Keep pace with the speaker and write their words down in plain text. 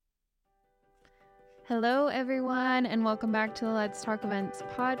Hello, everyone, and welcome back to the Let's Talk Events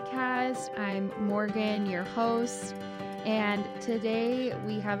podcast. I'm Morgan, your host, and today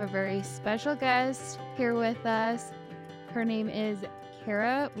we have a very special guest here with us. Her name is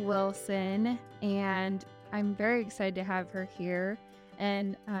Kara Wilson, and I'm very excited to have her here.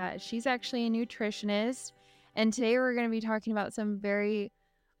 And she's actually a nutritionist, and today we're going to be talking about some very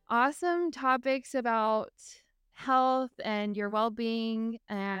awesome topics about health and your well-being,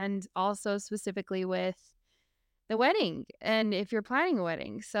 and also specifically with the wedding and if you're planning a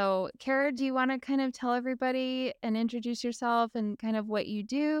wedding. So, Kara, do you want to kind of tell everybody and introduce yourself and kind of what you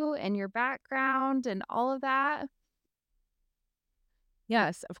do and your background and all of that?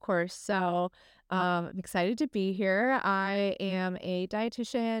 Yes, of course. I'm excited to be here. I am a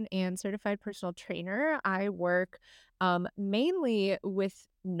dietitian and certified personal trainer. I work mainly with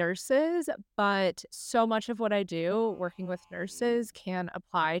nurses, but so much of what I do working with nurses can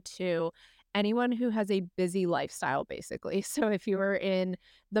apply to anyone who has a busy lifestyle, basically. So if you are in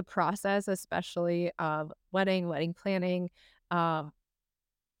the process, especially of wedding planning, um,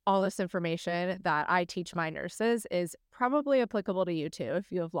 all this information that I teach my nurses is probably applicable to you too.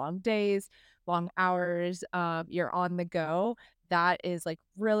 If you have long days, long hours, you're on the go. That is like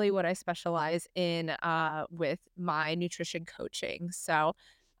really what I specialize in with my nutrition coaching.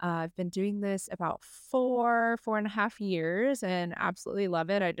 I've been doing this about 4.5 years and absolutely love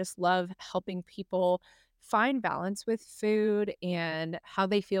it. I just love helping people find balance with food and how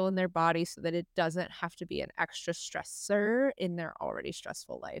they feel in their body so that it doesn't have to be an extra stressor in their already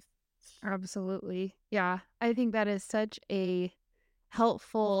stressful life. Absolutely. Yeah. I think that is such a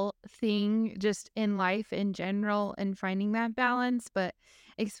helpful thing just in life in general and finding that balance, but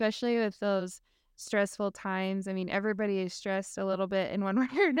especially with those stressful times. I mean, everybody is stressed a little bit in one way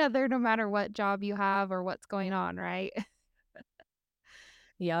or another, no matter what job you have or what's going on, right?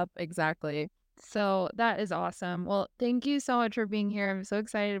 Yep, exactly. So that is awesome. Well, thank you so much for being here. I'm so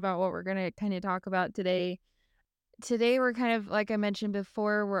excited about what we're going to kind of talk about today. Today, we're kind of, like I mentioned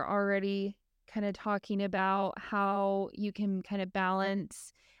before, we're already kind of talking about how you can kind of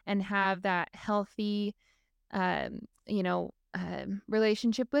balance and have that healthy,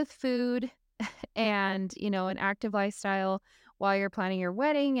 relationship with food and, an active lifestyle while you're planning your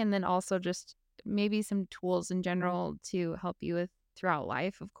wedding. And then also just maybe some tools in general to help you with throughout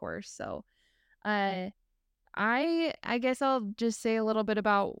life, of course. So, uh, I guess I'll just say a little bit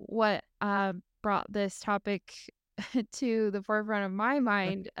about what brought this topic to the forefront of my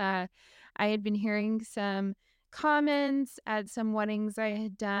mind. I had been hearing some comments at some weddings I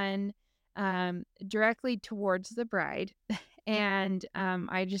had done directly towards the bride, and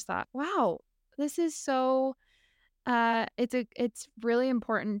I just thought, wow, this is so. It's really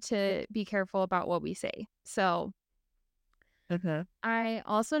important to be careful about what we say. So Mhm. I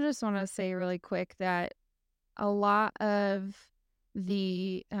also just want to say really quick that a lot of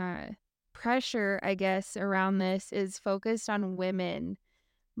the pressure, I guess, around this is focused on women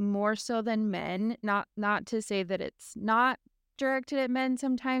more so than men. Not to say that it's not directed at men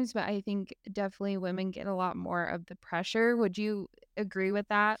sometimes, but I think definitely women get a lot more of the pressure. Would you agree with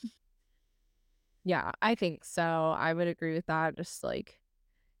that? Yeah, I think so. I would agree with that. Just like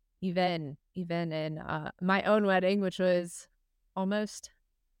even in my own wedding, which was almost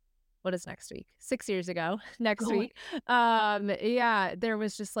what is next week? 6 years ago, next Oh, week. Yeah, there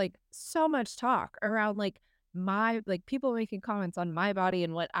was just like so much talk around like people making comments on my body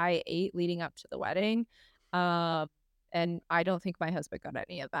and what I ate leading up to the wedding. Um, and I don't think my husband got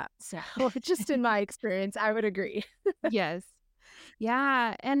any of that. So just in my experience, I would agree. yes.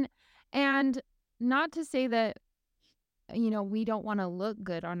 Yeah, and not to say that we don't want to look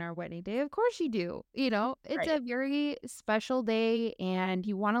good on our wedding day. Of course you do. It's a Right. very special day and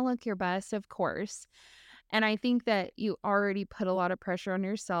you want to look your best, of course. And I think that you already put a lot of pressure on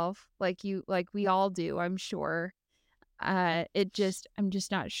yourself, like we all do, I'm sure. I'm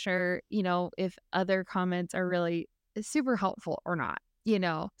just not sure, if other comments are really super helpful or not.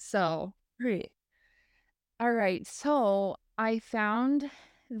 So, Right. all right. So I found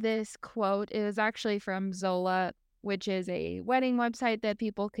this quote. It was actually from Zola, which is a wedding website that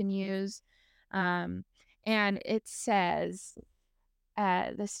people can use. Um, and it says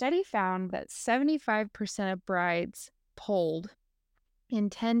the study found that 75% of brides polled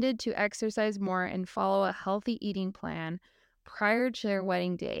intended to exercise more and follow a healthy eating plan prior to their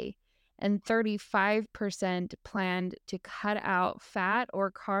wedding day. And 35% planned to cut out fat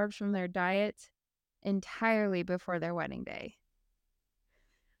or carbs from their diets entirely before their wedding day.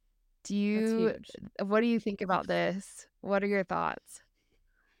 That's huge. What do you think about this? What are your thoughts?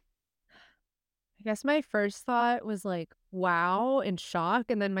 I guess my first thought was like, wow and shock.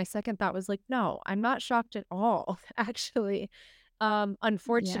 And then my second thought was like, no, I'm not shocked at all, actually. Yeah.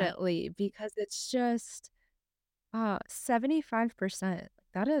 Unfortunately, because it's just 75%.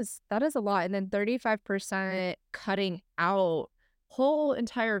 That is a lot. And then 35% cutting out whole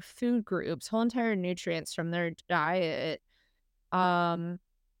entire food groups, whole entire nutrients from their diet. Um,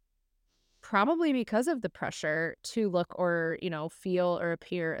 Probably because of the pressure to look or, feel or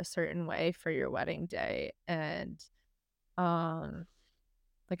appear a certain way for your wedding day. And um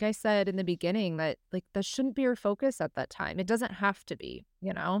like I said in the beginning, that like that shouldn't be your focus at that time. It doesn't have to be.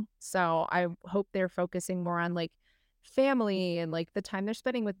 So I hope they're focusing more on like family and like the time they're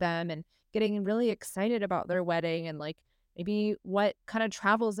spending with them and getting really excited about their wedding and like maybe what kind of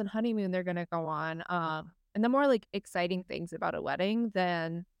travels and honeymoon they're gonna go on. And the more like exciting things about a wedding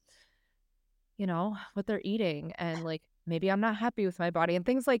than, what they're eating and like maybe I'm not happy with my body and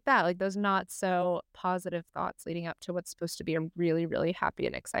things like that. Like those not so positive thoughts leading up to what's supposed to be a really, really happy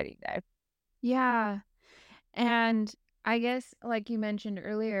and exciting day. Yeah. And I guess, like you mentioned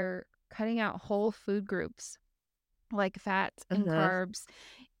earlier, cutting out whole food groups like fats and Mhm. carbs,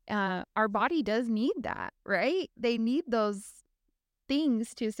 our body does need that, right? They need those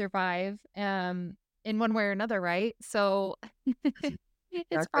things to survive, in one way or another, right? So it's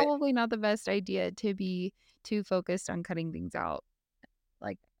Exactly. probably not the best idea to be too focused on cutting things out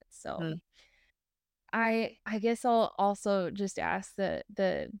like that. So Mhm. I guess I'll also just ask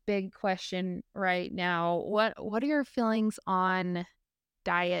the big question right now. What are your feelings on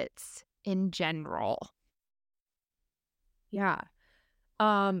diets in general? Yeah.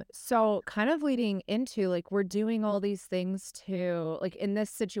 So kind of leading into like we're doing all these things to like in this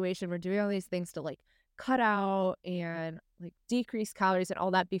situation, we're doing all these things to like cut out and like decrease calories and all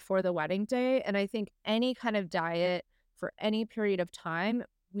that before the wedding day. And I think any kind of diet for any period of time,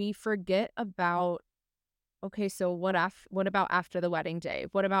 we forget about okay, so what about after the wedding day?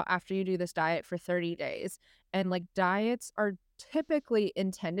 What about after you do this diet for 30 days? And like diets are typically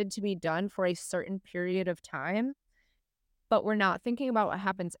intended to be done for a certain period of time, but we're not thinking about what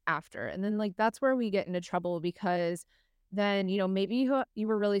happens after. And then like that's where we get into trouble because then, maybe you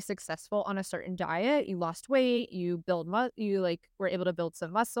were really successful on a certain diet, you lost weight, you like were able to build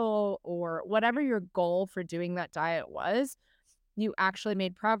some muscle or whatever your goal for doing that diet was, you actually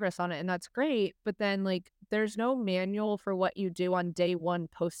made progress on it and that's great, but then like there's no manual for what you do on day 1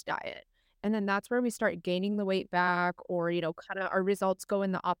 post diet. And then that's where we start gaining the weight back or kind of our results go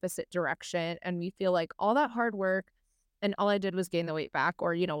in the opposite direction and we feel like all that hard work and all I did was gain the weight back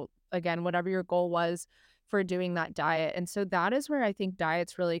or again whatever your goal was for doing that diet. And so that is where I think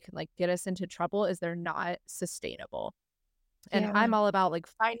diets really can like get us into trouble is they're not sustainable. And Yeah. I'm all about, like,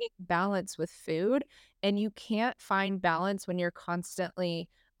 finding balance with food, and you can't find balance when you're constantly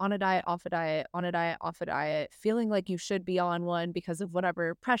on a diet, off a diet, on a diet, off a diet, feeling like you should be on one because of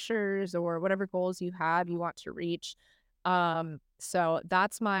whatever pressures or whatever goals you want to reach. So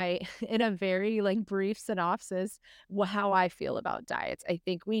that's my in a very, like, brief synopsis, how I feel about diets. I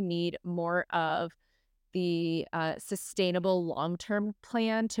think we need more of the, sustainable long-term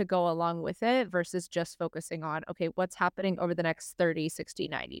plan to go along with it versus just focusing on, okay, what's happening over the next 30, 60,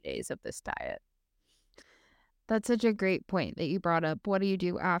 90 days of this diet. That's such a great point that you brought up. What do you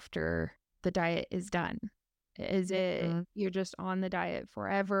do after the diet is done? Is it Mhm. you're just on the diet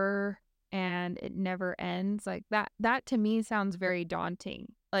forever and it never ends? Like that to me sounds very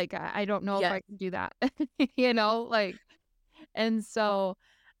daunting. Like I don't know if Yes. I can do that. Like, and so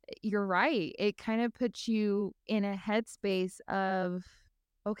you're right. It kind of puts you in a headspace of,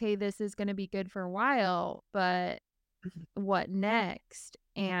 okay, this is going to be good for a while, but Mhm. what next?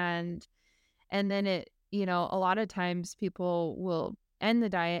 And then a lot of times people will end the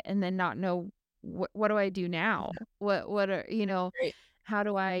diet and then not know what do I do now? What are, Right. how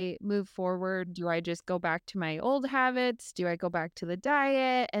do I move forward? Do I just go back to my old habits? Do I go back to the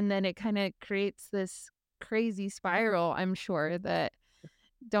diet? And then it kind of creates this crazy spiral, I'm sure, that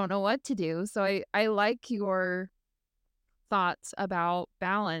don't know what to do. So I like your thoughts about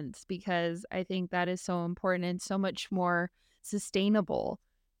balance because I think that is so important and so much more sustainable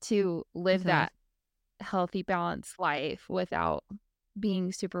to live Mhm. that healthy, balanced life without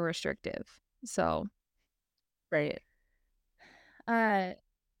being super restrictive. So, Right. uh,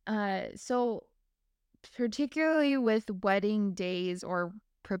 so particularly with wedding days or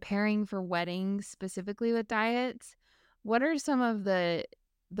preparing for weddings, specifically with diets, what are some of the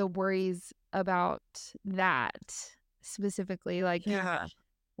worries about that specifically? Like, Yeah.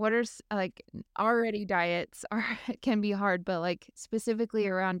 what are like already diets are can be hard, but like specifically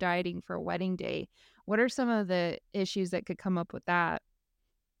around dieting for a wedding day, what are some of the issues that could come up with that?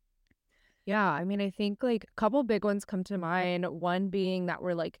 Yeah, I mean, I think like a couple big ones come to mind. One being that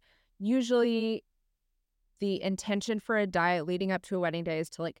we're like usually the intention for a diet leading up to a wedding day is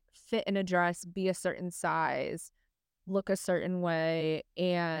to like fit in a dress, be a certain size, look a certain way.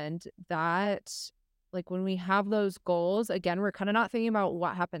 And that, like, when we have those goals, again, we're kind of not thinking about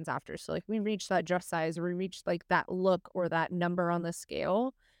what happens after. So, like, we reach that dress size or we reach like that look or that number on the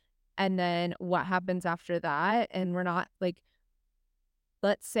scale. And then what happens after that? And we're not like,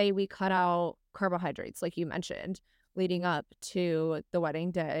 let's say we cut out carbohydrates, like you mentioned, leading up to the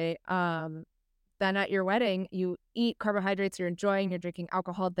wedding day. Then at your wedding, you eat carbohydrates, you're enjoying, you're drinking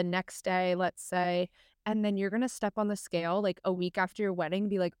alcohol the next day, let's say, and then you're gonna step on the scale like a week after your wedding,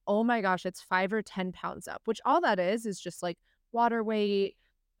 be like, oh my gosh, it's 5 or 10 pounds up, which all that is just like water weight.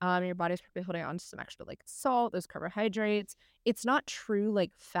 Your body's probably holding on to some extra like salt, those carbohydrates. It's not true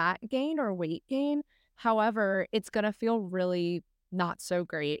like fat gain or weight gain. However, it's gonna feel really not so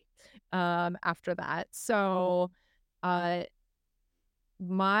great after that. So uh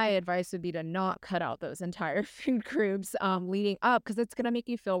my advice would be to not cut out those entire food groups, leading up because it's gonna make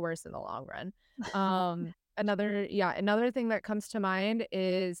you feel worse in the long run. Another thing that comes to mind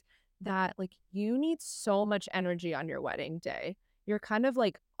is that, like, you need so much energy on your wedding day. You're kind of,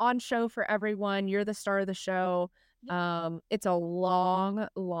 like, on show for everyone, you're the star of the show. It's a long,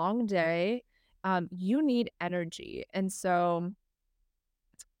 long day. You need energy, and so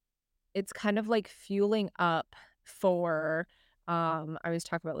it's kind of like fueling up for I always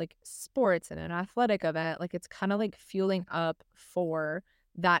talk about like sports and an athletic event, like it's kind of like fueling up for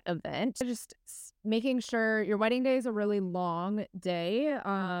that event. Making sure your wedding day is a really long day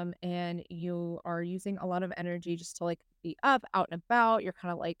and you are using a lot of energy just to like be up, out and about. You're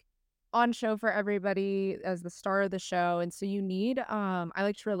kind of like on show for everybody as the star of the show. And so you need I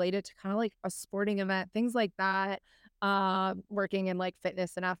like to relate it to kind of like a sporting event, things like that, working in like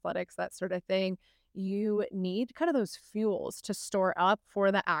fitness and athletics, that sort of thing. You need kind of those fuels to store up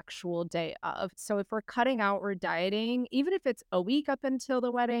for the actual day of. So if we're cutting out or dieting, even if it's a week up until the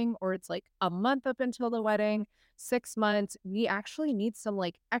wedding or it's like a month up until the wedding, 6 months, we actually need some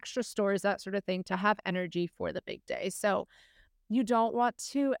like extra stores, that sort of thing, to have energy for the big day. So you don't want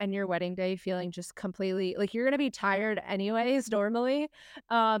to end your wedding day feeling just completely like you're gonna be tired anyways normally,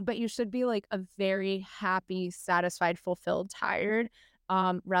 but you should be like a very happy, satisfied, fulfilled, tired,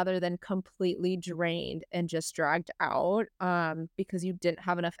 rather than completely drained and just dragged out, because you didn't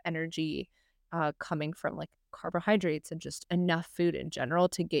have enough energy, coming from like carbohydrates and just enough food in general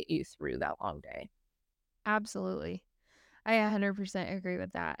to get you through that long day. Absolutely. I 100% agree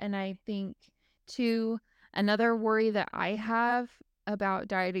with that. And I think, too, another worry that I have about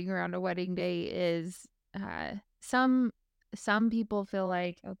dieting around a wedding day is some people feel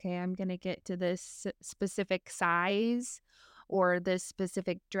like, okay, I'm going to get to this specific size or this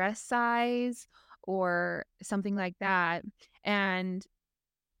specific dress size or something like that. And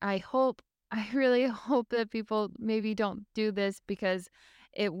I hope I really hope that people maybe don't do this because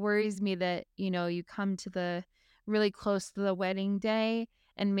it worries me that, you come to the really close to the wedding day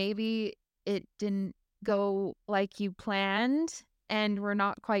and maybe it didn't go like you planned and we're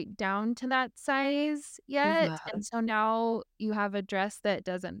not quite down to that size yet. Yeah. And so now you have a dress that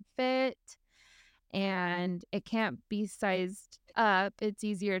doesn't fit and it can't be sized up, it's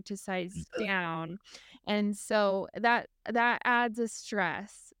easier to size down. And so that adds a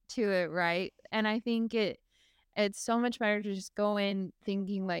stress to it, right? And I think it's so much better to just go in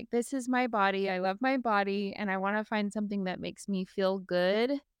thinking like this is my body, I love my body and I want to find something that makes me feel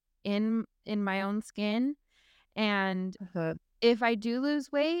good in my own skin. And Uh-huh. if I do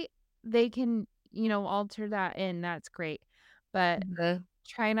lose weight, they can, alter that in, that's great. But Mhm.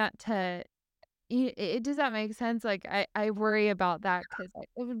 try not to does that make sense? Like, I worry about that 'cause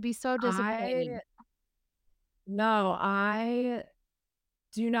it would be so I disappointing. no, I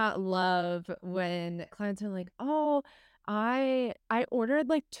do not love when clients are like, "Oh, I ordered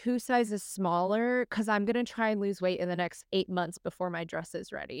like 2 sizes smaller because 'cause I'm gonna try and lose weight in the next 8 months before my dress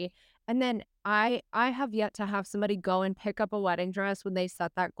is ready." And then I have yet to have somebody go and pick up a wedding dress when they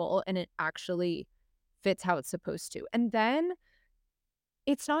set that goal and it actually fits how it's supposed to. And then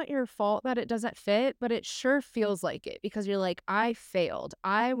it's not your fault that it doesn't fit, but it sure feels like it because you're like, "I failed.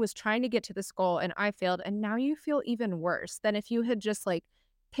 I was trying to get to this goal and I failed." And now you feel even worse than if you had just like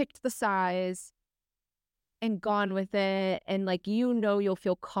picked the size and gone with it and like you'll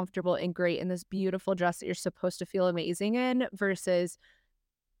feel comfortable and great in this beautiful dress that you're supposed to feel amazing in versus,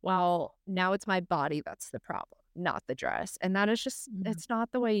 well, now it's my body that's the problem, not the dress. And that is just Mhm. it's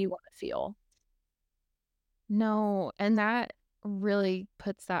not the way you want to feel. No, and that really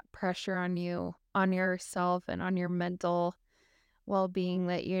puts that pressure on you, on yourself, and on your mental well-being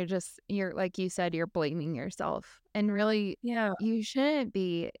that you're like you said, you're blaming yourself. And really Yeah. you shouldn't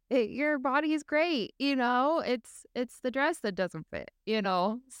be. Your body is great, you know? It's the dress that doesn't fit, you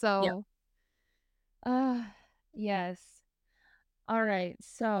know? Yeah. So, uh yes. All right.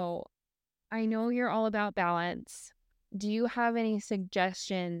 So, I know you're all about balance. Do you have any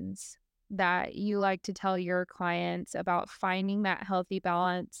suggestions that you like to tell your clients about finding that healthy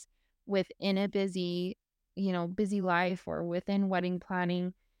balance within a busy life or within wedding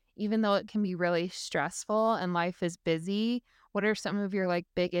planning, even though it can be really stressful and life is busy? What are some of your like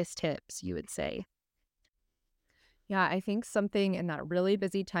biggest tips you would say? Yeah, I think something in that really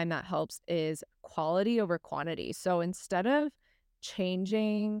busy time that helps is quality over quantity. So instead of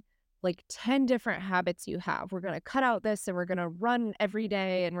changing like 10 different habits you have, we're going to cut out this and we're going to run every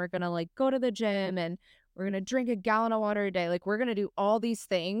day and we're going to like go to the gym and we're going to drink a gallon of water a day. Like we're going to do all these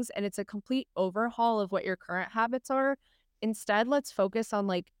things and it's a complete overhaul of what your current habits are. Instead, let's focus on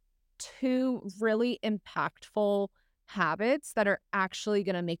like two really impactful habits that are actually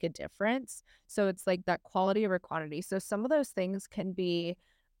going to make a difference. So it's like that quality over quantity. So some of those things can be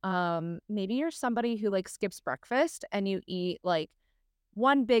maybe you're somebody who like skips breakfast and you eat like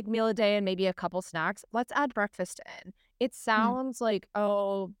one big meal a day and maybe a couple snacks. Let's add breakfast in. It Mm, sounds like,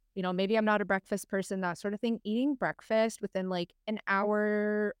 oh, maybe I'm not a breakfast person, that sort of thing. Eating breakfast within like an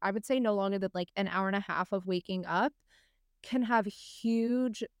hour, I would say no longer than like an hour and a half of waking up can have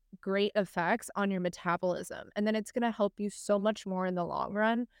huge, great effects on your metabolism. And then it's going to help you so much more in the long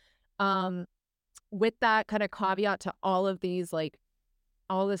run. Um, with that kind of caveat to all of these, like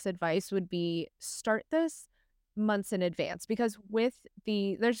all this advice would be start this months in advance because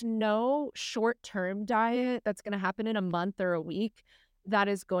there's no short-term diet that's going to happen in a month or a week that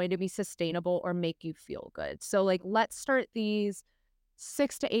is going to be sustainable or make you feel good. So like let's start these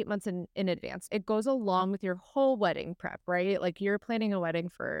 6 to 8 months in advance. It goes along with your whole wedding prep, right? Like you're planning a wedding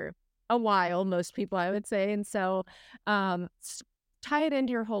for a while, most people I would say. And so tie it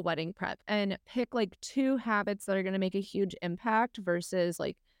into your whole wedding prep and pick like two habits that are going to make a huge impact versus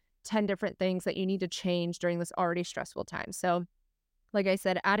like 10 different things that you need to change during this already stressful time. So like I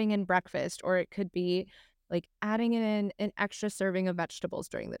said, adding in breakfast, or it could be like adding in an extra serving of vegetables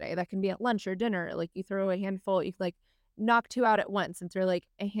during the day. That can be at lunch or dinner. Like you throw a handful, you can like knock two out at once and throw like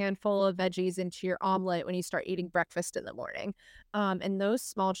a handful of veggies into your omelet when you start eating breakfast in the morning. And those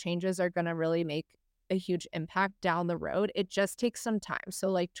small changes are going to really make a huge impact down the road. It just takes some time. So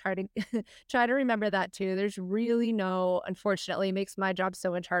like try to try to remember that too. There's really no, unfortunately, it makes my job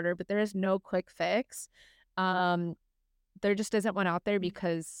so much harder, but there is no quick fix. Um, there just isn't one out there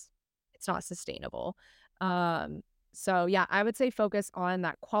because it's not sustainable. Um, so yeah, I would say focus on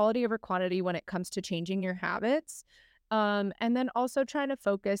that quality over quantity when it comes to changing your habits. And then also trying to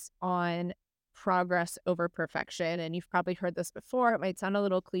focus on progress over perfection. And you've probably heard this before. It might sound a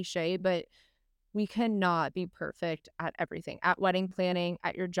little cliche, but we cannot be perfect at everything, at wedding planning,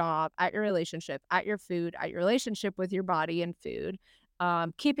 at your job, at your relationship, at your food, at your relationship with your body and food,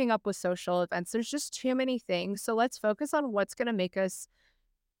 keeping up with social events. There's just too many things. So let's focus on what's going to make us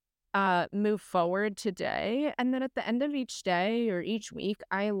move forward today. And then at the end of each day or each week,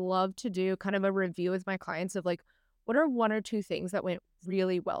 I love to do kind of a review with my clients of like, what are one or two things that went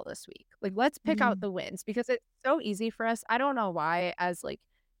really well this week? Like, let's pick out mhm. the wins because it's so easy for us. I don't know why, as like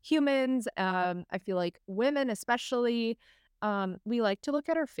humans, I feel like women, especially, we like to look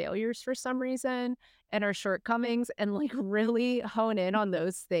at our failures for some reason and our shortcomings and like really hone in on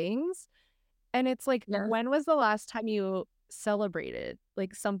those things. And it's like, Yeah. when was the last time you celebrated,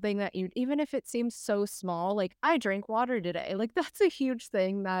 like, something that you even if it seems so small, like, "I drank water today." Like, that's a huge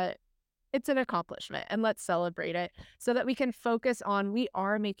thing that it's an accomplishment, and let's celebrate it so that we can focus on we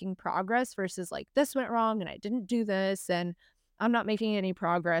are making progress versus, like, "This went wrong, and I didn't do this, and I'm not making any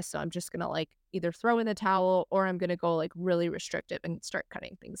progress, so I'm just gonna, like, either throw in the towel or I'm gonna go, like, really restrictive and start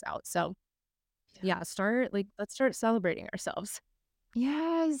cutting things out." So, yeah, let's start celebrating ourselves.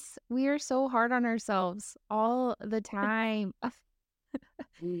 Yes, we are so hard on ourselves all the time.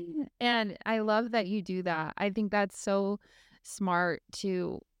 And I love that you do that. I think that's so smart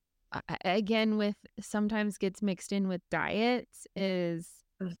to, again, with sometimes gets mixed in with diets is,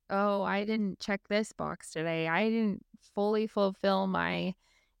 oh, I didn't check this box today. I didn't fully fulfill my,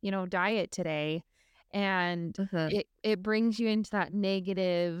 diet today. And Mhm. it brings you into that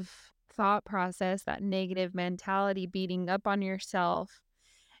negative thought process, that negative mentality, beating up on yourself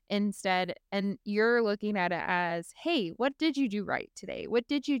instead. And you're looking at it as, hey, what did you do right today? What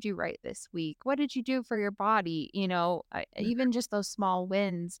did you do right this week? What did you do for your body? Even just those small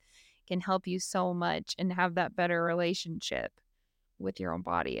wins can help you so much and have that better relationship with your own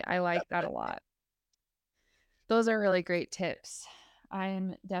body. I like that a lot. Those are really great tips.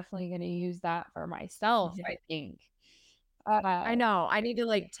 I'm definitely going to use that for myself, Yeah. I think. I know. I need to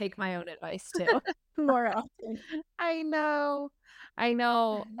like take my own advice too more often. I know. I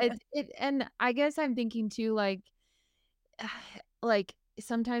know. And I guess I'm thinking too, like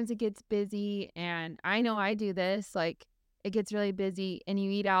sometimes it gets busy and I know I do this, like it gets really busy and you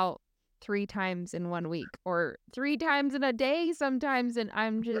eat out 3 times in 1 week or 3 times in a day sometimes. And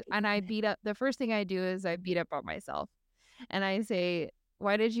I beat up, the first thing I do is I beat up on myself and I say,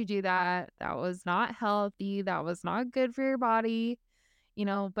 why did you do that? That was not healthy. That was not good for your body,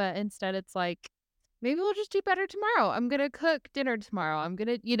 but instead it's like, maybe we'll just do better tomorrow. I'm going to cook dinner tomorrow. I'm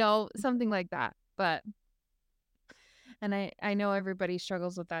going to, something like that. But and I know everybody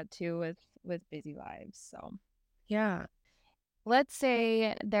struggles with that too with busy lives. So, Yeah. let's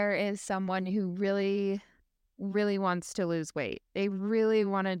say there is someone who really really wants to lose weight. They really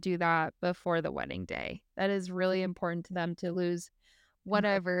want to do that before the wedding day. That is really important to them to lose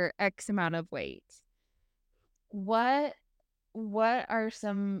whatever X amount of weight. What what are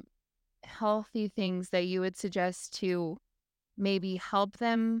some healthy things that you would suggest to maybe help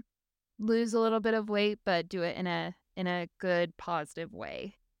them lose a little bit of weight but do it in a good positive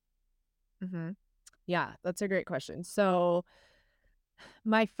way? Mhm. Yeah, that's a great question. So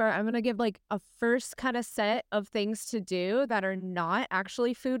I'm gonna give like a first kind of set of things to do that are not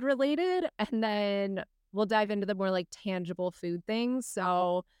actually food related, and then we'll dive into the more like tangible food things.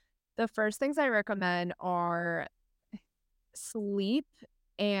 So the first things I recommend are sleep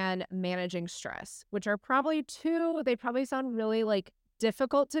and managing stress, which are probably they probably sound really like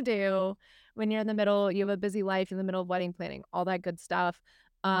difficult to do when you're in the middle, you have a busy life in the middle of wedding planning, all that good stuff.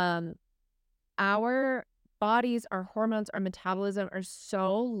 Um, our bodies, our hormones, our metabolism are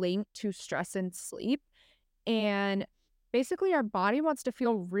so linked to stress and sleep. And basically, our body wants to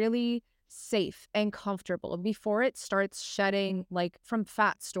feel really safe and comfortable before it starts shedding, like from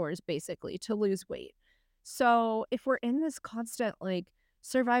fat stores, basically, to lose weight. So, if we're in this constant like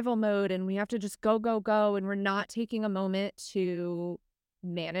survival mode and we have to just go, go, go, and we're not taking a moment to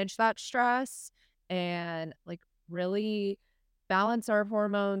manage that stress and like really balance our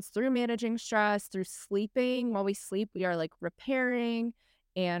hormones through managing stress, through sleeping. While we sleep, we are like repairing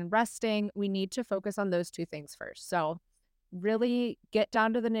and resting. We need to focus on those two things first. So, really get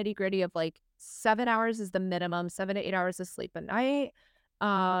down to the nitty gritty of like 7 hours is the minimum, 7 to 8 hours of sleep a night.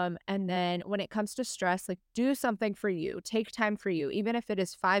 And then when it comes to stress, like do something for you, take time for you, even if it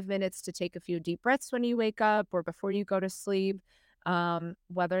is 5 minutes to take a few deep breaths when you wake up or before you go to sleep.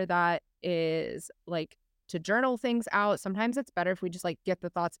 Whether that is like to journal things out. Sometimes it's better if we just like get the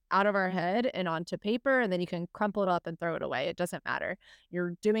thoughts out of our head and onto paper, and then you can crumple it up and throw it away. It doesn't matter.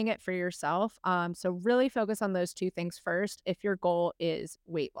 You're doing it for yourself. So really focus on those two things first if your goal is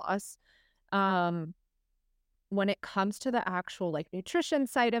weight loss. Um, when it comes to the actual like nutrition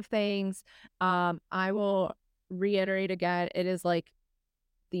side of things, I will reiterate again, it is like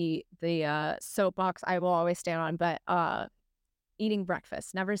the soapbox I will always stand on, but eating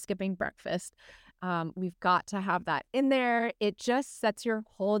breakfast, never skipping breakfast. We've got to have that in there. It just sets your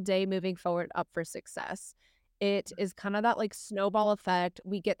whole day moving forward up for success. It is kind of that like snowball effect.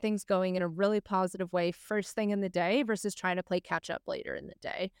 We get things going in a really positive way first thing in the day versus trying to play catch up later in the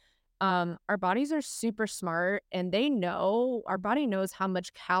day. Our bodies are super smart and our body knows how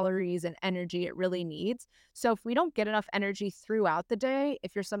much calories and energy it really needs. So if we don't get enough energy throughout the day,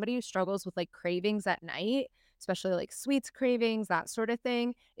 if you're somebody who struggles with like cravings at night, especially like sweets cravings, that sort of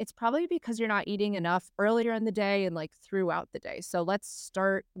thing, it's probably because you're not eating enough earlier in the day and like throughout the day. So let's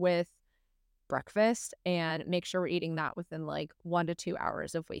start with breakfast and make sure we're eating that within like 1 to 2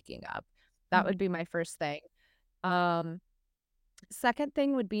 hours of waking up. That Mhm. would be my first thing. Um, Second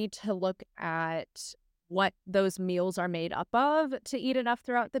thing would be to look at what those meals are made up of to eat enough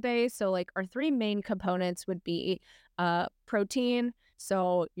throughout the day. So, like, our three main components would be protein.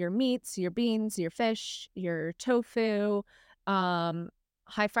 So, your meats, your beans, your fish, your tofu, um,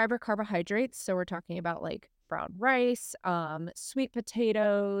 high fiber carbohydrates. So, we're talking about like brown rice, sweet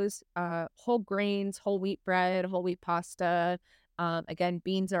potatoes, whole grains, whole wheat bread, whole wheat pasta. Again,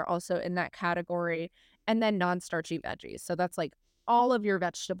 beans are also in that category. And then non starchy veggies. So, that's like all of your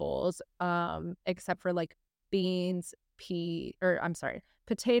vegetables, except for like beans,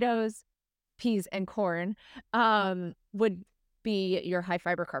 potatoes, peas, and corn, would be your high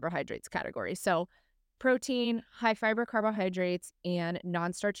fiber carbohydrates category. So protein, high fiber carbohydrates, and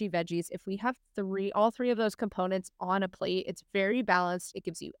non-starchy veggies. If we have all three of those components on a plate, it's very balanced. It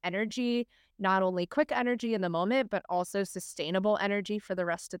gives you energy, not only quick energy in the moment, but also sustainable energy for the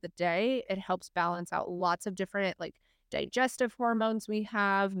rest of the day. It helps balance out lots of different like digestive hormones we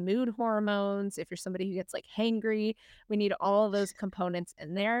have, mood hormones. If you're somebody who gets like hangry, we need all of those components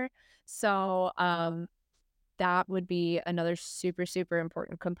in there. So, that would be another super, super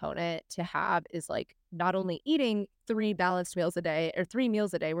important component to have is like not only eating 3 meals a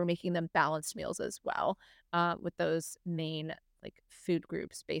day, we're making them balanced meals as well, with those main like food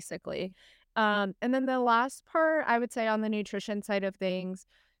groups, basically. And then the last part I would say on the nutrition side of things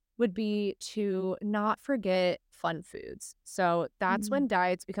would be to not forget fun foods. So that's when Mm.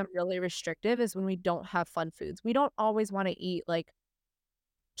 diets become really restrictive, is when we don't have fun foods. We don't always want to eat like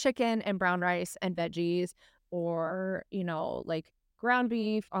chicken and brown rice and veggies, or, like ground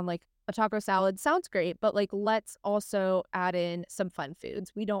beef on like a taco salad. Sounds great, but like let's also add in some fun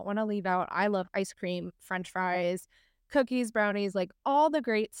foods. We don't want to leave out, I love ice cream, french fries, cookies, brownies, like all the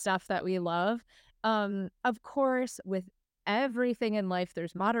great stuff that we love. Of course, with everything in life,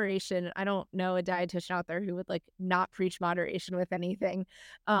 there's moderation. I don't know a dietitian out there who would like not preach moderation with anything.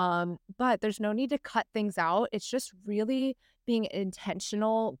 But there's no need to cut things out. It's just really being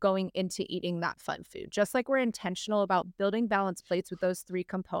intentional going into eating that fun food. Just like we're intentional about building balanced plates with those three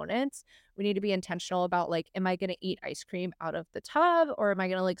components, we need to be intentional about like, am I going to eat ice cream out of the tub, or am I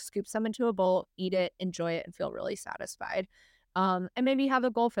going to like scoop some into a bowl, eat it, enjoy it, and feel really satisfied? And maybe have a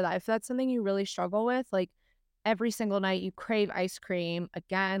goal for that. If that's something you really struggle with, like every single night you crave ice cream,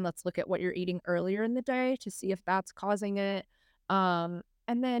 again, let's look at what you're eating earlier in the day to see if that's causing it. And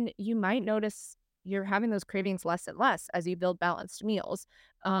then you might notice you're having those cravings less and less as you build balanced meals.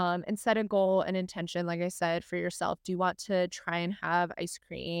 And set a goal and intention, like I said, for yourself. Do you want to try and have ice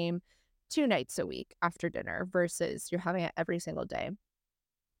cream 2 nights a week after dinner versus you're having it every single day?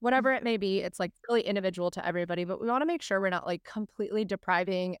 Whatever it may be, it's like really individual to everybody, but we want to make sure we're not like completely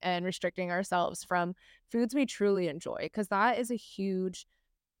depriving and restricting ourselves from foods we truly enjoy, because that is a huge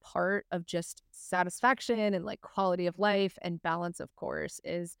part of just satisfaction and like quality of life and balance, of course,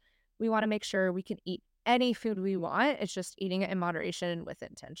 is we want to make sure we can eat any food we want. It's just eating it in moderation with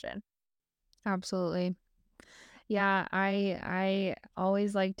intention. Absolutely. Yeah, I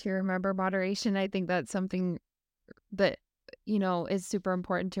always like to remember moderation. I think that's something that, is super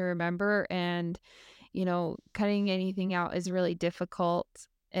important to remember. And, cutting anything out is really difficult.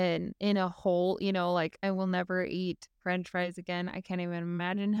 And in a whole, like I will never eat French fries again. I can't even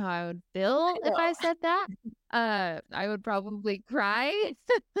imagine how I would feel if I said that. I would probably cry.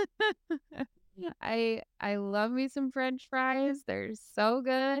 I love me some French fries. They're so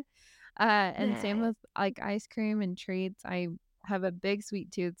good. And same Yeah. with like ice cream and treats. I have a big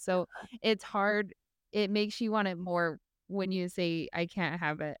sweet tooth, so it's hard. It makes you want it more when you say I can't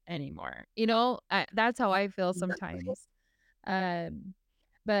have it anymore. That's how I feel Definitely. sometimes. Um,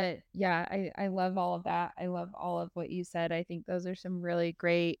 but yeah, I love all of that. I love all of what you said. I think those are some really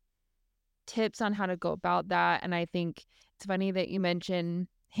great tips on how to go about that. And I think it's funny that you mentioned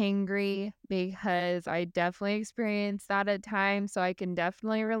hangry because I definitely experience that at times. So I can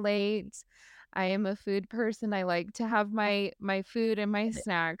definitely relate. I am a food person. I like to have my food and my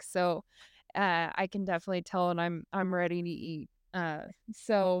snacks. So I can definitely tell when I'm ready to eat.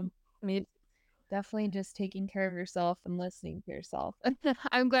 So Me. definitely just taking care of yourself and listening to yourself.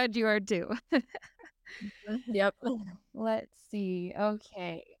 I'm glad you are too. Yep. Let's see.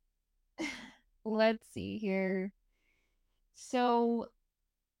 Okay. Let's see here. So,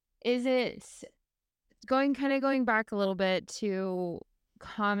 is it going back a little bit to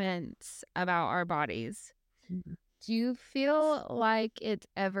comments about our bodies? Mhm. Do you feel like it's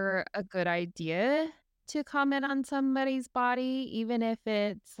ever a good idea to comment on somebody's body, even if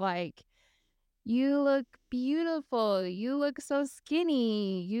it's like, you look beautiful, you look so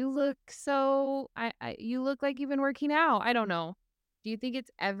skinny, you look so, you look like you've been working out. I don't know. Do you think it's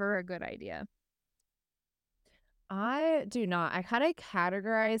ever a good idea? I do not. I kind of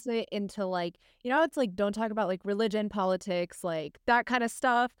categorize it into like, it's like don't talk about like religion, politics, like that kind of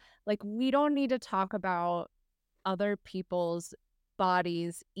stuff. Like we don't need to talk about other people's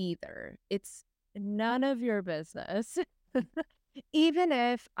bodies either. It's none of your business. Even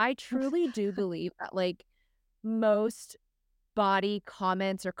if I truly do believe that like most body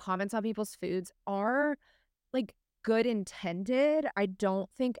comments or comments on people's foods are like good intended, I don't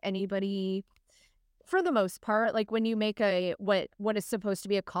think anybody, for the most part, like when you make a what is supposed to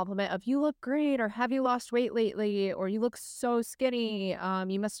be a compliment of you look great, or have you lost weight lately, or you look so skinny,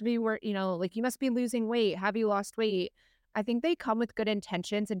 you must be like you must be losing weight, have you lost weight? I think they come with good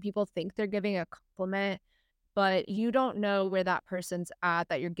intentions and people think they're giving a compliment, but you don't know where that person's at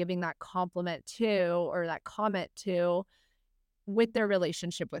that you're giving that compliment to or that comment to, with their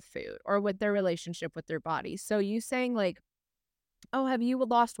relationship with food or with their relationship with their body. So you saying like "Oh, have you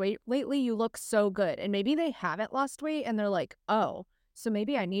lost weight lately? You look so good." And maybe they haven't lost weight and they're like, "Oh, so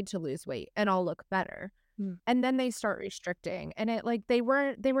maybe I need to lose weight and I'll look better." Mm. And then they start restricting, and it like they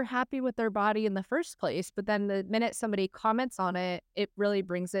were happy with their body in the first place, but then the minute somebody comments on it, it really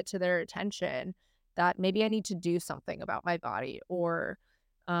brings it to their attention that maybe I need to do something about my body or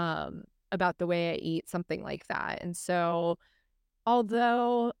about the way I eat, something like that. And so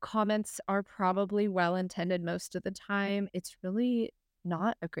although comments are probably well intended most of the time, it's really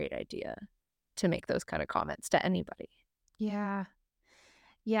not a great idea to make those kind of comments to anybody. Yeah.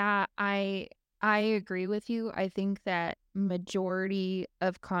 Yeah, I agree with you. I think that majority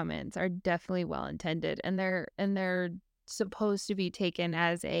of comments are definitely well intended, and they're supposed to be taken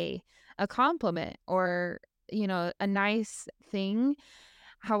as a compliment or, a nice thing.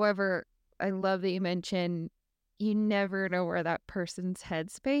 However, I love that you mentioned you never know where that person's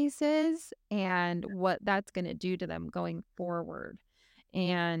headspace is and what that's going to do to them going forward.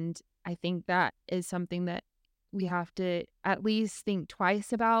 And I think that is something that we have to at least think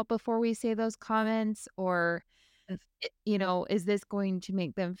twice about before we say those comments or is this going to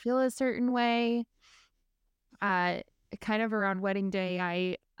make them feel a certain way? Uh Kind of around wedding day,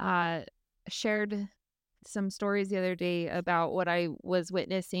 I shared some stories the other day about what I was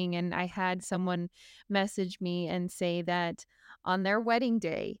witnessing, and I had someone message me and say that on their wedding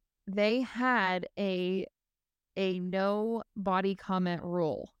day, they had a no body comment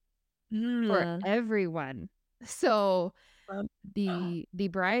rule for Mm. everyone. So Um, the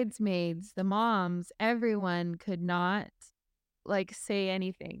bridesmaids, the moms, everyone could not like say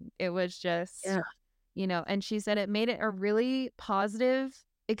anything. It was just, yeah. and she said it made it a really positive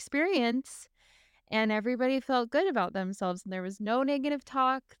experience and everybody felt good about themselves and there was no negative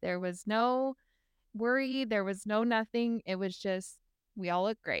talk, there was no worry, there was no nothing. It was just we all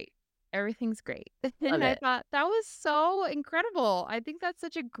look great. Everything's great. Love And I it. thought that was so incredible. I think that's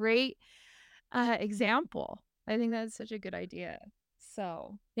such a great example. I think that's such a good idea.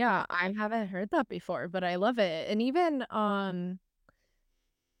 So, Yeah, I haven't heard that before, but I love it. And even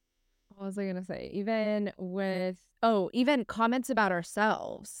what was I gonna say? Even with even comments about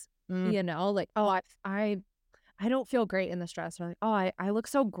ourselves, mm, like, "Oh, I don't feel great in this dress," or like, "Oh, I look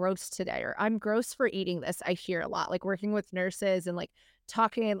so gross today," or "I'm gross for eating this." I hear a lot, like, working with nurses and, like,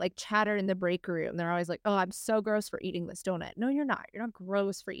 talking, like, chatter in the break room. They're always like, "Oh, I'm so gross for eating this donut." No, you're not. You're not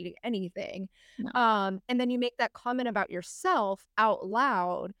gross for eating anything. no. And then you make that comment about yourself out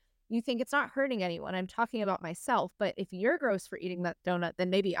loud. You think it's not hurting anyone. I'm talking about myself, but if you're gross for eating that donut, then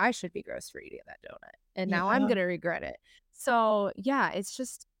maybe I should be gross for eating that donut, and now I'm Yeah. gonna regret it. So, yeah, it's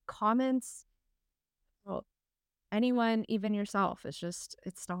just comments anyone, even yourself, it's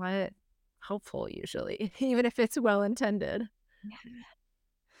not helpful usually, even if it's well intended.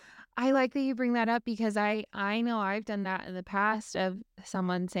 I like that you bring that up because I know I've done that in the past of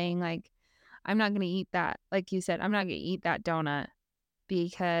someone saying like, "I'm not gonna eat that." Like you said, "I'm not gonna eat that donut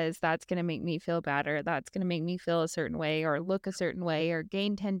because that's gonna make me feel bad or that's gonna make me feel a certain way or look a certain way or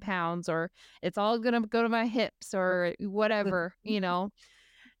gain 10 pounds or it's all gonna go to my hips or whatever,"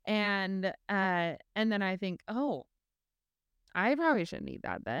 and then I think, "Oh, I probably shouldn't eat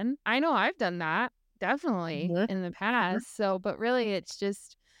that then." I know I've done that definitely Mhm. in the Mhm. past. So, but really it's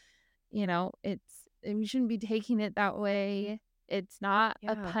just we shouldn't be taking it that way. It's not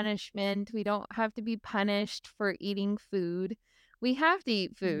a Yeah. punishment. We don't have to be punished for eating food. We have to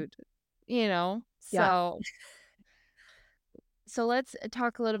eat Mhm. food, Yeah. So let's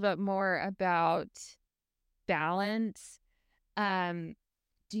talk a little bit more about balance. Um,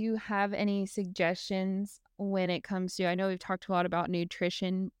 do you have any suggestions when it comes to I know we've talked a lot about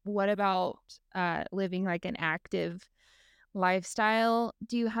nutrition. What about living like an active lifestyle?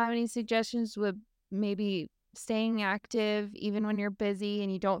 Do you have any suggestions with maybe staying active even when you're busy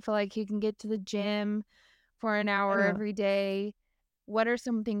and you don't feel like you can get to the gym for an hour Yeah. every day? What are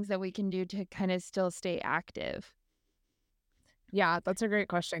some things that we can do to kind of still stay active? Yeah, that's a great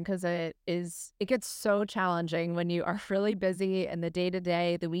question because it gets so challenging when you are really busy and the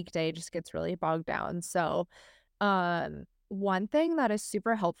day-to-day, the weekday just gets really bogged down. So, one thing that is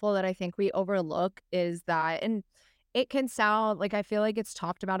super helpful that I think we overlook is that and it can sound like I feel like it's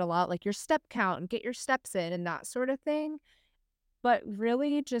talked about a lot, like your step count and get your steps in and that sort of thing. But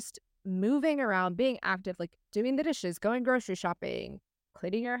really just moving around, being active, like doing the dishes, going grocery shopping,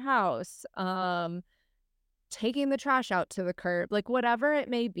 cleaning your house, taking the trash out to the curb, like whatever it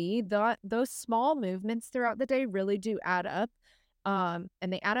may be, that those small movements throughout the day really do add up. And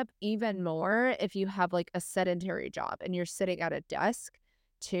they add up even more if you have like a sedentary job and you're sitting at a desk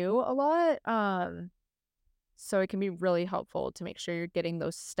too a lot. So it can be really helpful to make sure you're getting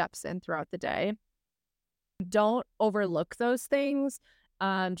those steps in throughout the day. don't overlook those things.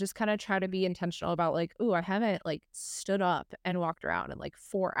 Just kind of try to be intentional about like, ooh, I haven't like stood up and walked around in like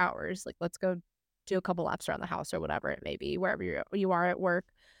 4 hours. Like, let's go do a couple laps around the house or whatever it may be, wherever you are at work,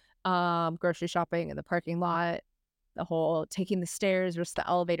 grocery shopping in the parking lot, the whole taking the stairs versus the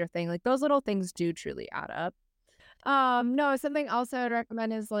elevator thing. Like those little things do truly add up. No, something else I would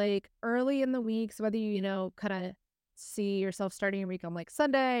recommend is like early in the weeks, whether you kind of see yourself starting your week on like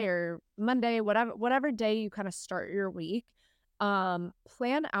Sunday or Monday, whatever day you kind of start your week, plan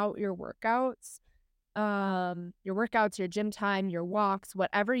out your workouts, your gym time, your walks,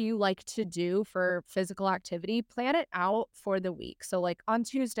 whatever you like to do for physical activity, plan it out for the week. So like on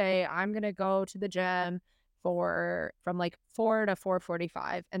Tuesday, I'm going to go to the gym from like 4 to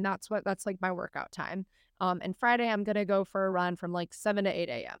 4:45, and that's like my workout time. And Friday I'm going to go for a run from like 7 to 8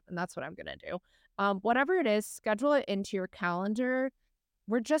 a.m. and that's what I'm going to do. Whatever it is, schedule it into your calendar.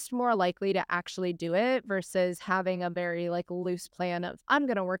 We're just more likely to actually do it versus having a very like loose plan of I'm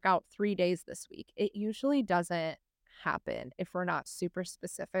going to work out 3 days this week. It usually doesn't happen if we're not super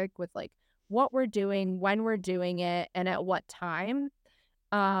specific with like what we're doing, when we're doing it, and at what time.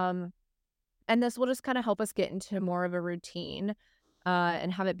 Um and this will just kind of help us get into more of a routine,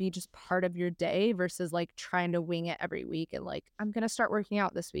 and have it be just part of your day versus like trying to wing it every week and like, I'm going to start working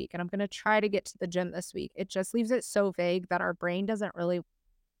out this week and I'm going to try to get to the gym this week. It just leaves it so vague that our brain doesn't really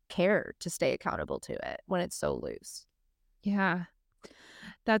care to stay accountable to it when it's so loose. Yeah,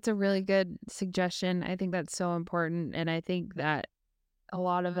 that's a really good suggestion. I think that's so important. And I think that a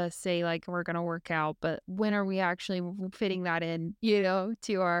lot of us say like we're going to work out, but when are we actually fitting that in,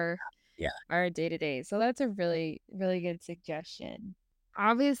 to our day to day? So that's a really, really good suggestion.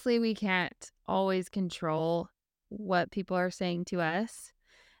 Obviously, we can't always control what people are saying to us,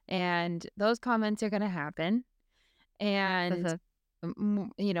 and those comments are going to happen. And,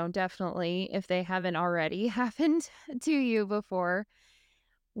 Mhm. definitely if they haven't already happened to you before,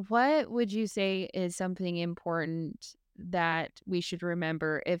 what would you say is something important that we should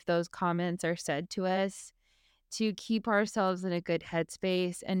remember if those comments are said to us to keep ourselves in a good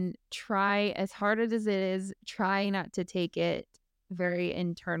headspace and try as hard as it is, try not to take it very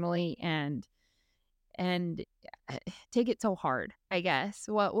internally and uh, take it so hard, I guess.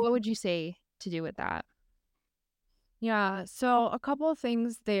 What would you say to do with that? Yeah, so a couple of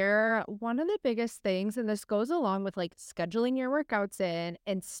things there. One of the biggest things, and this goes along with like scheduling your workouts in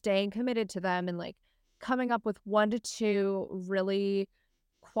and staying committed to them and like coming up with 1 to 2 really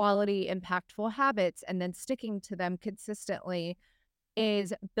quality, impactful habits and then sticking to them consistently,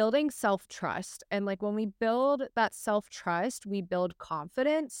 is building self trust. And like when we build that self trust, we build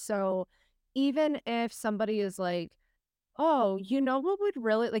confidence. So even if somebody is like, oh, what would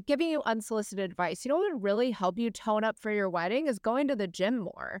really like giving you unsolicited advice? What would really help you tone up for your wedding is going to the gym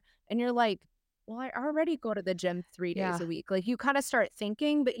more. And you're like, well, I already go to the gym 3 days Yeah. a week. Like you kind of start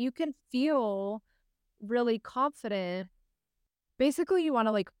thinking, but you can feel really confident. Basically, you want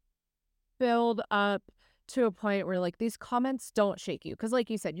to like build up to a point where like these comments don't shake you. Cause like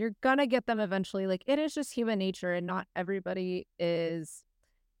you said, you're gonna get them eventually. Like it is just human nature, and not everybody is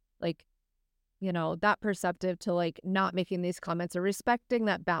like that perceptive to like not making these comments or respecting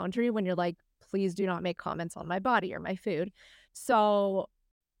that boundary when you're like, please do not make comments on my body or my food. So,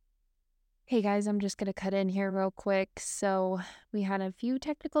 Hey guys, I'm just going to cut in here real quick. So, we had a few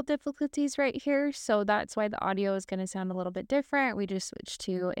technical difficulties right here. So, that's why the audio is going to sound a little bit different. We just switched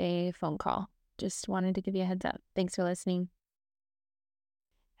to a phone call. Just wanted to give you a heads up. Thanks for listening.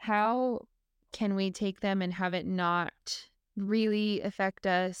 How can we take them and have it not really affect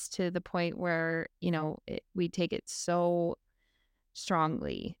us to the point where, we take it so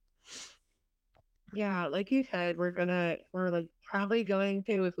strongly? Yeah, like you said, we're like probably going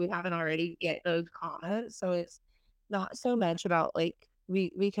to, if we haven't already, get those comments. So it's not so much about like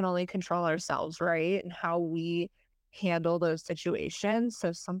we can only control ourselves, right? And how we handle those situations.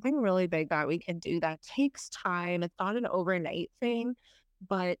 So something really big that we can do that takes time. It's not an overnight thing,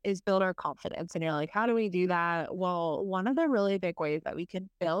 but is build our confidence. And you're like, how do we do that? Well, one of the really big ways that we can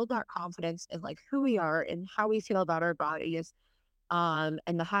build our confidence in like who we are and how we feel about our body is and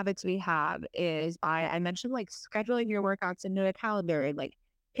the habits we have is I mentioned like scheduling your workouts into a calendar and like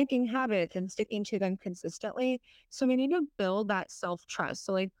picking habits and sticking to them consistently. So we need to build that self trust.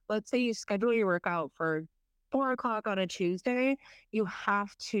 So like let's say you schedule your workout for 4 o'clock on a Tuesday, you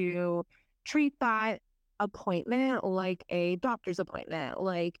have to treat that appointment like a doctor's appointment,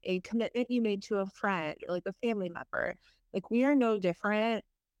 like a commitment you made to a friend or like a family member. Like we are no different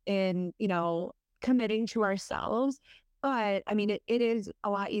in, committing to ourselves, but I mean, it is a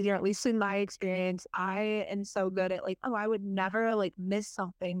lot easier, at least in my experience. I am so good at like, oh, I would never like miss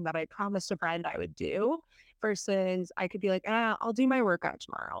something that I promised a friend I would do. versus I could be like, I'll do my workout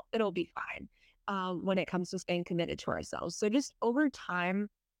tomorrow. It'll be fine. When it comes to staying committed to ourselves. So just over time,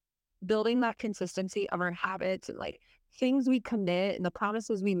 building that consistency of our habits and like things we commit and the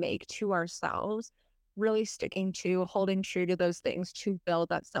promises we make to ourselves, really sticking to holding true to those things to build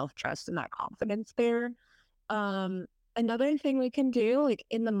that self-trust and that confidence there. Um, Another thing we can do, like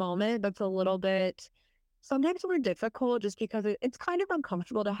in the moment, that's a little bit sometimes more difficult just because it's kind of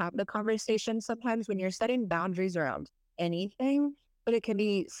uncomfortable to have the conversation sometimes when you're setting boundaries around anything, but it can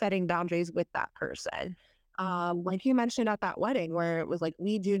be setting boundaries with that person. Like you mentioned at that wedding where it was like,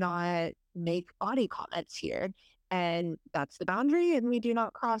 we do not make body comments here. And that's the boundary, and we do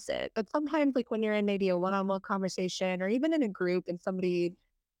not cross it. But sometimes, like when you're in maybe a one on one conversation or even in a group and somebody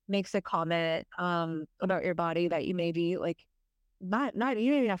makes a comment about your body that you maybe like not you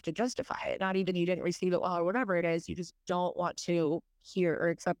don't even have to justify it. Not even you didn't receive it well or whatever it is. You just don't want to hear or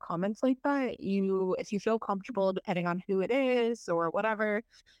accept comments like that. You if you feel comfortable depending on who it is or whatever,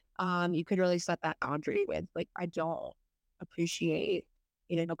 you could really set that boundary with like, I don't appreciate,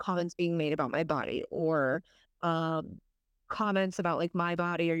 comments being made about my body or um comments about like my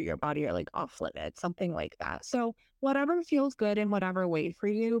body or your body are like off limits, something like that. So whatever feels good in whatever way for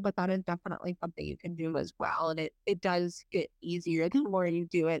you, but that is definitely something you can do as well. And it does get easier the more you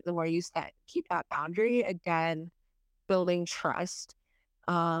do it, the more you keep that boundary. Again, building trust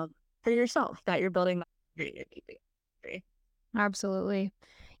for yourself that you're building that boundary, you're keeping that boundary. Absolutely.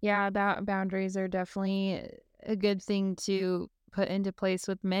 Yeah, boundaries are definitely a good thing to put into place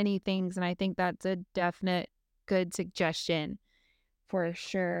with many things. And I think that's a definite good suggestion for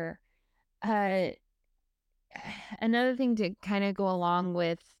sure. Uh, another thing to kind of go along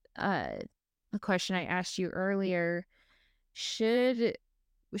with the question I asked you earlier, should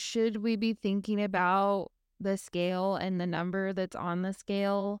we be thinking about the scale and the number that's on the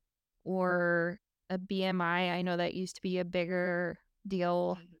scale or a BMI? I know that used to be a bigger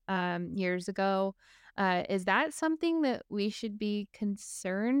deal years ago. Is that something that we should be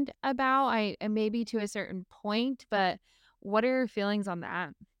concerned about? And maybe to a certain point, but what are your feelings on that?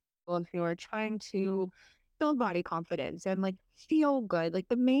 People who are trying to build body confidence and like feel good. Like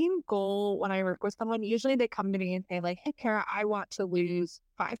the main goal when I work with someone, usually they come to me and say, like, hey, Kara, I want to lose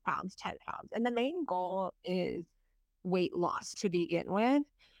 5 pounds, 10 pounds. And the main goal is weight loss to begin with.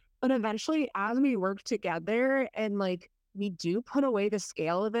 But eventually, as we work together and like we do put away the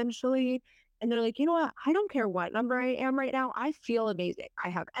scale eventually, and they're like, you know what? I don't care what number I am right now. I feel amazing. I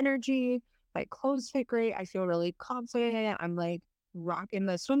have energy. My clothes fit great. I feel really confident. I'm like rocking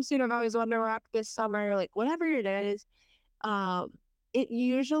the swimsuit I've always wanted to rock this summer, like whatever it is. Um, it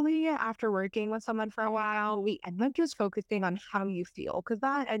usually after working with someone for a while, we end up just focusing on how you feel because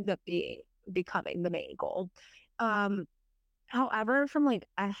that ends up becoming the main goal. Um, However, from like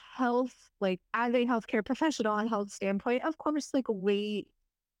a health, like as a healthcare professional and health standpoint, of course, like weight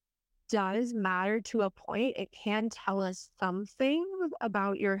does matter to a point. It can tell us some things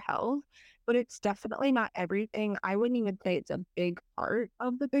about your health, but it's definitely not everything. I wouldn't even say it's a big part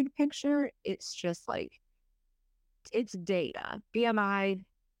of the big picture. It's just like it's data, BMI,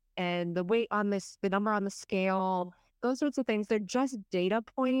 and the weight on the number on the scale, those sorts of things. They're just data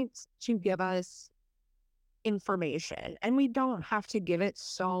points to give us information, and we don't have to give it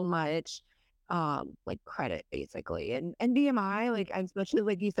so much like credit basically. And BMI, like as much as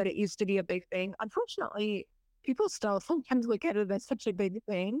like you said it used to be a big thing, unfortunately people still sometimes look at it as such a big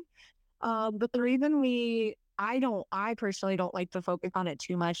thing. But the reason I personally don't like to focus on it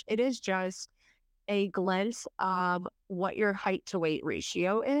too much. It is just a glimpse of what your height to weight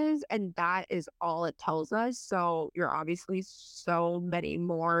ratio is, and that is all it tells us. So you're obviously so many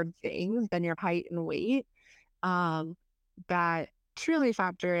more things than your height and weight um, that truly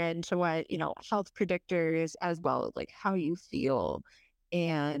factor into what, health predictors as well as like how you feel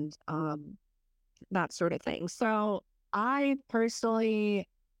and that sort of thing. So I personally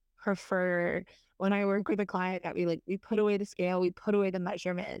prefer when I work with a client that we put away the scale, we put away the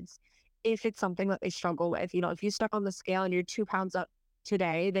measurements. If it's something that they struggle with, if you step on the scale and you're 2 pounds up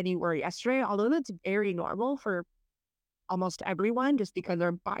today than you were yesterday, although that's very normal for almost everyone just because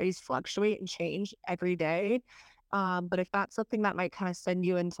their bodies fluctuate and change every day. But if that's something that might kind of send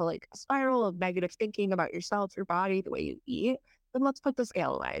you into like a spiral of negative thinking about yourself, your body, the way you eat, then let's put the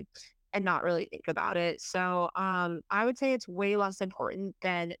scale away and not really think about it. So I would say it's way less important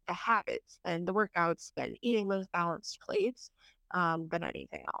than the habits and the workouts than eating those balanced plates than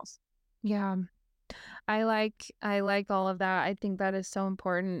anything else. Yeah. I like all of that. I think that is so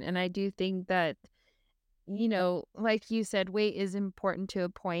important. And I do think that, like you said, weight is important to a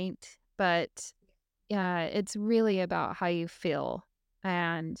point, but yeah, it's really about how you feel.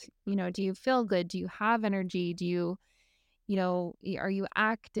 And, do you feel good? Do you have energy? Do you, are you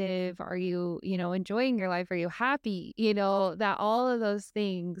active? Are you, enjoying your life? Are you happy? That all of those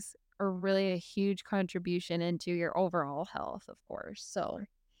things are really a huge contribution into your overall health, of course. So,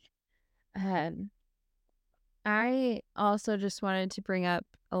 um, I also just wanted to bring up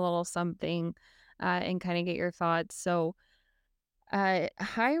a little something and kind of get your thoughts. So, I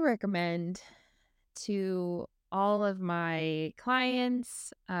recommend to all of my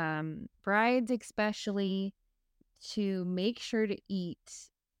clients, brides especially, to make sure to eat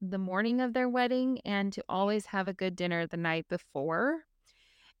the morning of their wedding and to always have a good dinner the night before.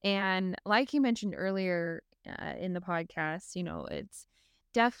 And like you mentioned earlier in the podcast, it's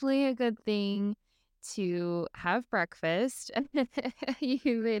definitely a good thing to have breakfast.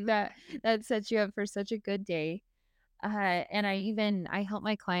 That sets you up for such a good day. And I help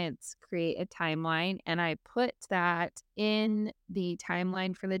my clients create a timeline, and I put that in the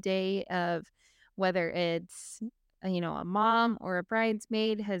timeline for the day of whether it's a mom or a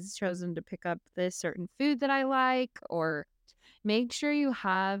bridesmaid has chosen to pick up this certain food that I like, or make sure you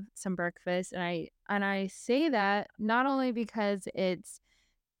have some breakfast. And I say that not only because it's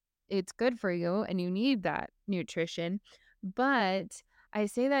good for you and you need that nutrition. But I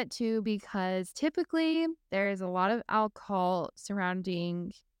say that too because typically there is a lot of alcohol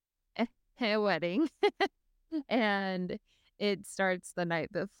surrounding a wedding and it starts the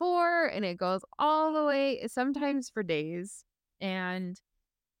night before and it goes all the way, sometimes for days. And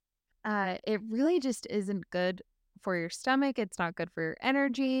it really just isn't good for your stomach. It's not good for your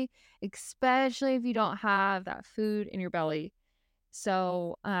energy, especially if you don't have that food in your belly.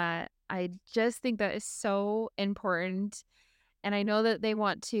 So, I just think that is so important. And I know that they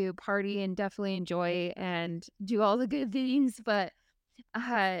want to party and definitely enjoy and do all the good things, but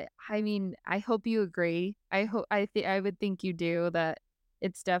I mean, I hope you agree. I would think you do that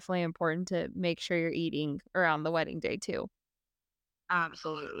it's definitely important to make sure you're eating around the wedding day too.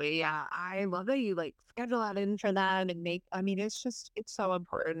 Absolutely. Yeah. I love that you like schedule that in for them and I mean, it's so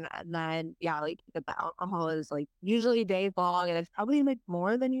important. And then, yeah, like the alcohol is like usually days long and it's probably like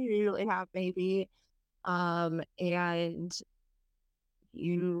more than you usually have, maybe. And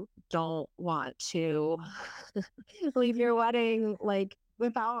you don't want to leave your wedding like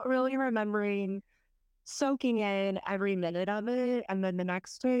without really remembering soaking in every minute of it. And then the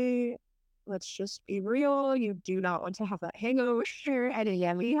next day, let's just be real, you do not want to have that hangover and it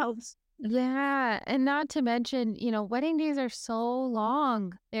really helps. Yeah, and not to mention, wedding days are so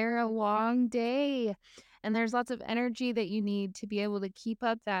long. They're a long day, and there's lots of energy that you need to be able to keep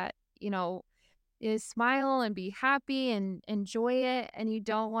up that, is smile and be happy and enjoy it. And you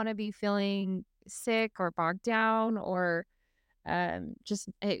don't want to be feeling sick or bogged down or just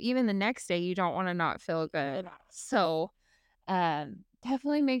even the next day, you don't want to not feel good. So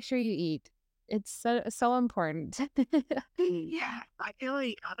definitely make sure you eat. It's so important. Yeah, I feel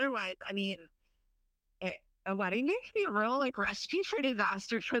like otherwise, I mean, it, a wedding day can be a real like recipe for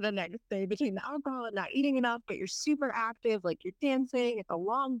disaster for the next day between the alcohol and not eating enough, but you're super active, like you're dancing. It's a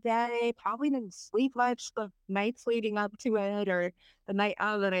long day, probably didn't sleep much the nights leading up to it or the night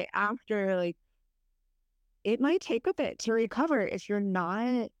of the night after. Like it might take a bit to recover if you're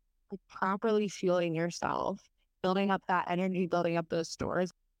not like properly fueling yourself, building up that energy, building up those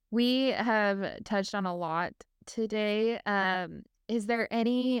stores. We have touched on a lot today. Is there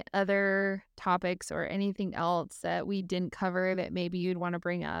any other topics or anything else that we didn't cover that maybe you'd want to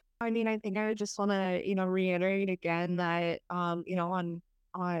bring up? I mean, I think I just want to, reiterate again that, on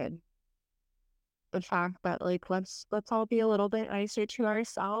the fact that like let's all be a little bit nicer to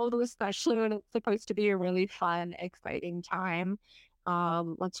ourselves, especially when it's supposed to be a really fun, exciting time.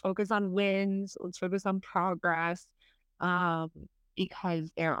 Let's focus on wins. Let's focus on progress. Um, because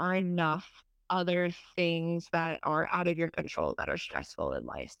there are enough other things that are out of your control that are stressful in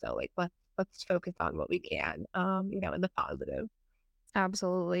life. So like let's focus on what we can, in the positive.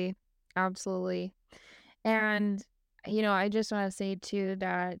 Absolutely. Absolutely. And, I just want to say too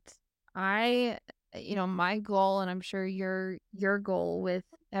that I, my goal, and I'm sure your goal with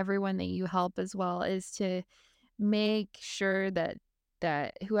everyone that you help as well, is to make sure that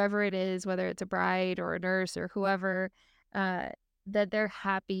whoever it is, whether it's a bride or a nurse or whoever, uh, that they're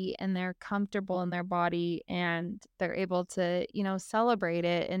happy and they're comfortable in their body and they're able to, celebrate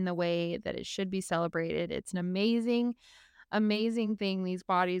it in the way that it should be celebrated. It's an amazing thing, these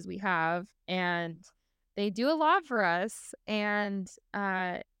bodies we have, and they do a lot for us. And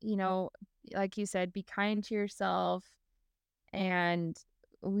like you said, be kind to yourself. And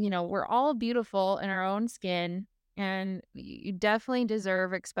we're all beautiful in our own skin, and you definitely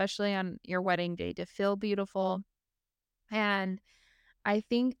deserve, especially on your wedding day, to feel beautiful. And I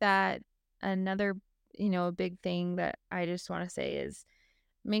think that another, a big thing that I just want to say is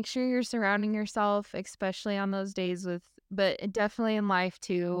make sure you're surrounding yourself, especially on those days but definitely in life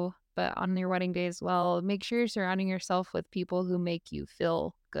too, but on your wedding day as well. Make sure you're surrounding yourself with people who make you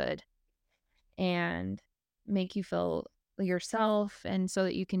feel good and make you feel yourself, and so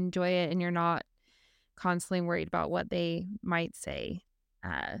that you can enjoy it and you're not constantly worried about what they might say.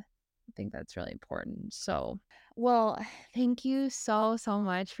 I think that's really important. So, well, thank you so, so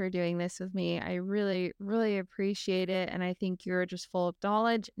much for doing this with me. I really, really appreciate it. And I think you're just full of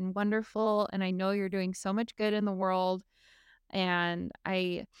knowledge and wonderful. And I know you're doing so much good in the world. And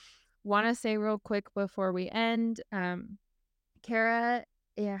I want to say real quick before we end, Kara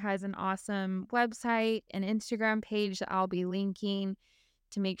has an awesome website and Instagram page that I'll be linking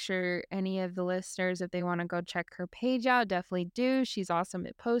to make sure any of the listeners, if they want to go check her page out, definitely do. She's awesome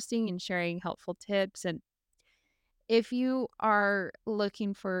at posting and sharing helpful tips. And if you are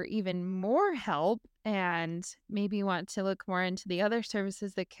looking for even more help and maybe want to look more into the other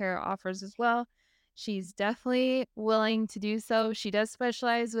services that Kara offers as well, she's definitely willing to do so. She does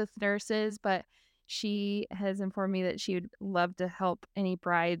specialize with nurses, but she has informed me that she would love to help any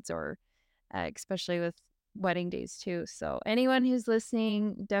brides or especially with wedding days too. So anyone who's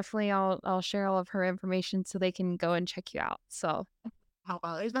listening, definitely I'll share all of her information so they can go and check you out. So How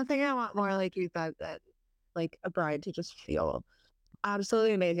well, there's nothing I want more like you said than like a bride to just feel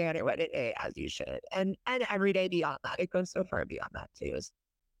absolutely amazing on your wedding day as you should. And every day beyond that. It goes so far beyond that too.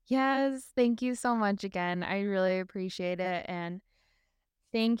 yes, thank you so much again. I really appreciate it. And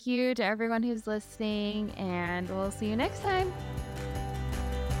thank you to everyone who's listening, and we'll see you next time.